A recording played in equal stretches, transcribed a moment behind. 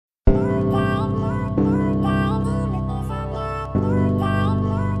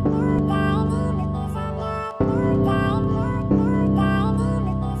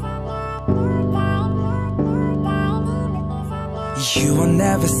will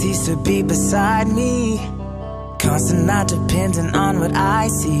never cease to be beside me, constant, not dependent on what I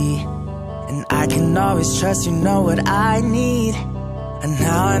see. And I can always trust you know what I need. And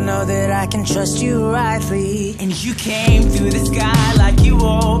now I know that I can trust you rightly. And you came through the sky like you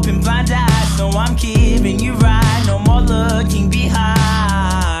opened blind eyes. So I'm giving you right, no more looking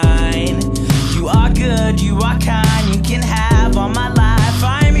behind. You are good, you are kind, you can have all my life.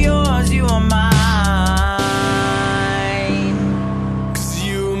 I'm yours, you are mine. 'Cause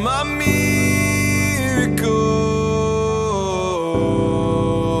you're my miracle.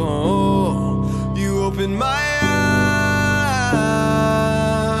 You opened my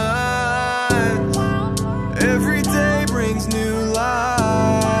every day brings new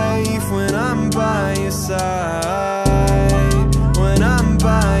life when I'm by your side, when I'm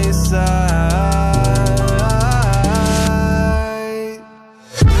by your side.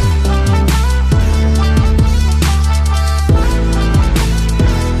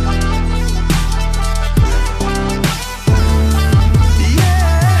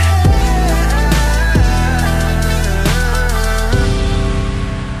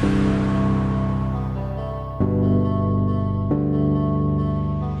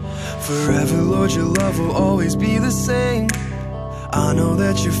 Forever, Lord, your love will always be the same. I know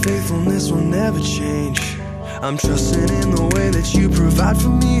that your faithfulness will never change. I'm trusting in the way that you provide for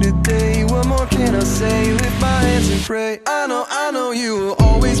me today. What more can I say? Lift my hands and pray. I know you will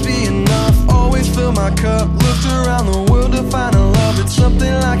always be enough, always fill my cup. Looked around the world to find a love that's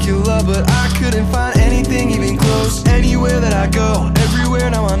something like your love, but I couldn't find anything even close. Anywhere that I go, everywhere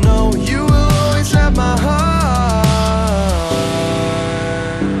now I know